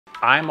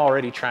I'm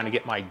already trying to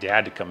get my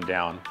dad to come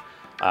down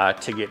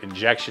to get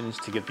injections,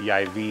 to get the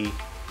IV.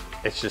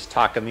 It's just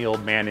talking the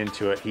old man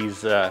into it. He's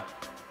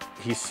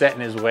set in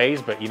his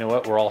ways, but you know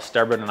what? We're all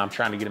stubborn, and I'm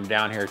trying to get him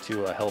down here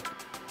to help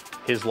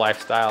his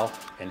lifestyle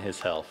and his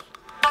health.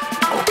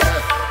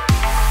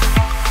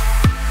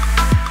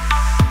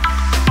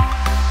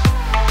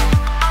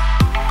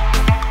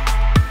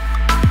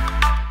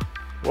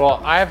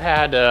 Well, I've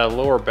had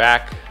lower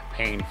back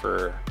pain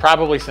for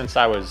probably since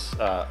I was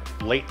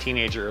late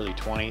teenager, early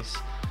 20s.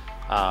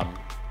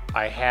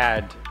 I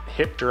had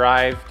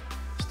hip-derived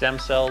stem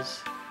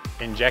cells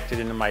injected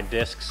into my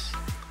discs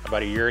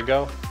about a year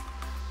ago.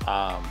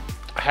 I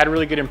had a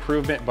really good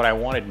improvement, but I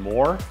wanted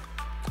more.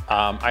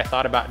 I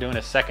thought about doing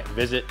a second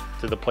visit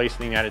to the place in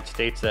the United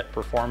States that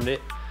performed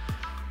it.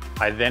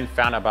 I then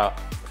found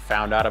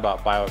out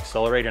about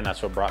BioXcellerator, and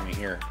that's what brought me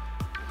here.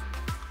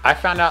 I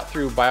found out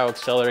through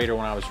BioXcellerator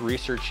when I was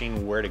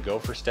researching where to go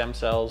for stem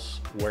cells,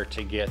 where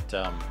to get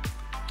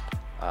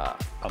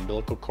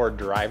umbilical cord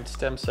derived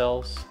stem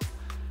cells.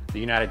 The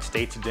United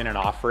States didn't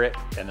offer it,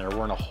 and there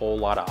weren't a whole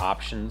lot of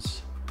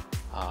options.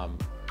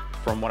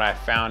 From what I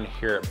found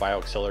here at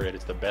BioXcellerator,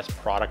 it's the best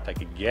product I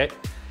could get.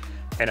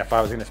 And if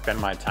I was gonna spend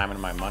my time and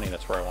my money,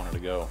 that's where I wanted to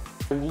go.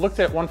 I looked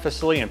at one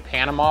facility in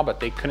Panama, but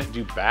they couldn't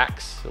do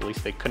backs. At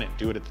least they couldn't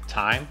do it at the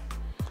time.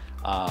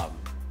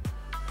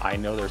 I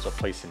know there's a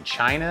place in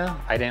China.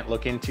 I didn't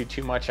look into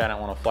too much. I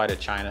don't want to fly to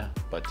China,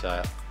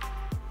 but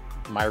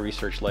my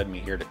research led me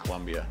here to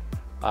Colombia.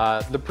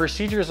 The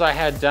procedures I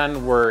had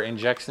done were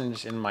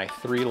injections in my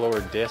 3 lower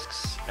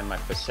discs and my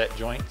facet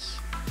joints.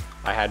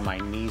 I had my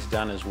knees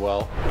done as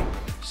well.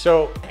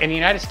 So in the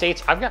United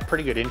States, I've got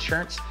pretty good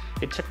insurance.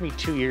 It took me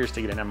 2 years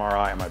to get an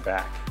MRI on my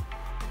back.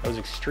 That was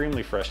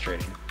extremely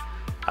frustrating.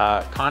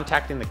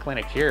 Contacting the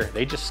clinic here,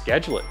 they just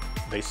schedule it.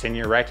 They send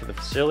you right to the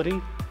facility.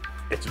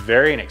 It's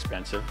very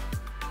inexpensive.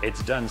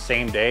 It's done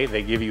same day.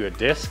 They give you a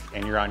disc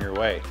and you're on your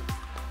way.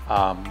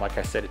 Like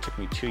I said, it took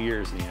me 2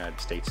 years in the United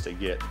States to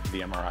get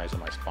the MRIs on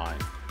my spine.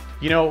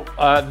 You know,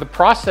 the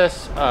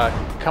process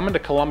coming to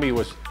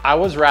Colombia I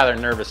was rather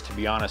nervous, to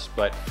be honest,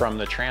 but from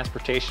the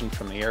transportation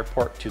from the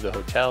airport to the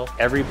hotel,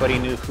 everybody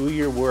knew who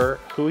you were,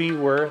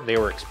 they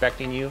were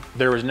expecting you.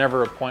 There was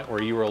never a point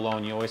where you were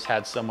alone. You always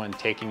had someone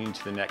taking you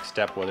to the next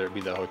step, whether it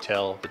be the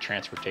hotel, the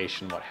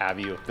transportation, what have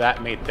you.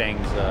 That made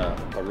things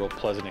a real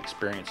pleasant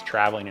experience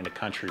traveling in a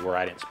country where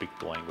I didn't speak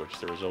the language.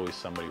 There was always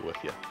somebody with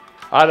you.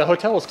 The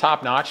hotel was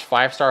top-notch,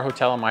 5-star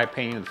hotel in my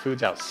opinion. The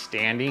food's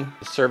outstanding.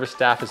 The service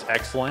staff is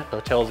excellent. The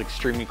hotel is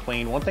extremely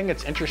clean. One thing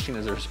that's interesting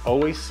is there's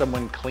always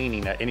someone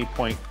cleaning at any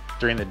point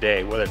during the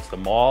day, whether it's the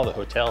mall, the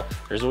hotel,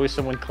 there's always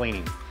someone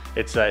cleaning.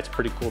 It's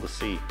pretty cool to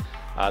see.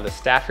 The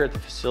staff here at the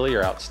facility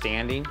are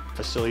outstanding.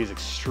 The facility is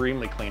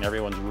extremely clean.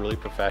 Everyone's really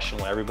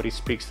professional. Everybody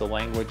speaks the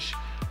language.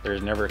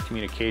 There's never a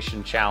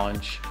communication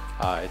challenge.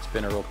 It's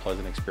been a real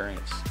pleasant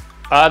experience.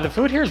 The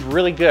food here is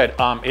really good.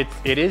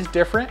 It is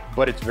different,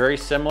 but it's very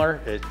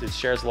similar. It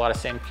shares a lot of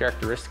same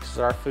characteristics as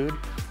our food.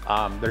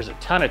 There's a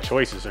ton of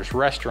choices. There's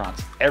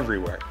restaurants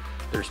everywhere.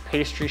 There's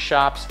pastry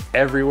shops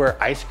everywhere,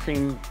 ice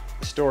cream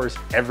stores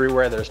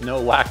everywhere. There's no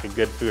lack of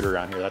good food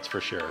around here, that's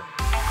for sure.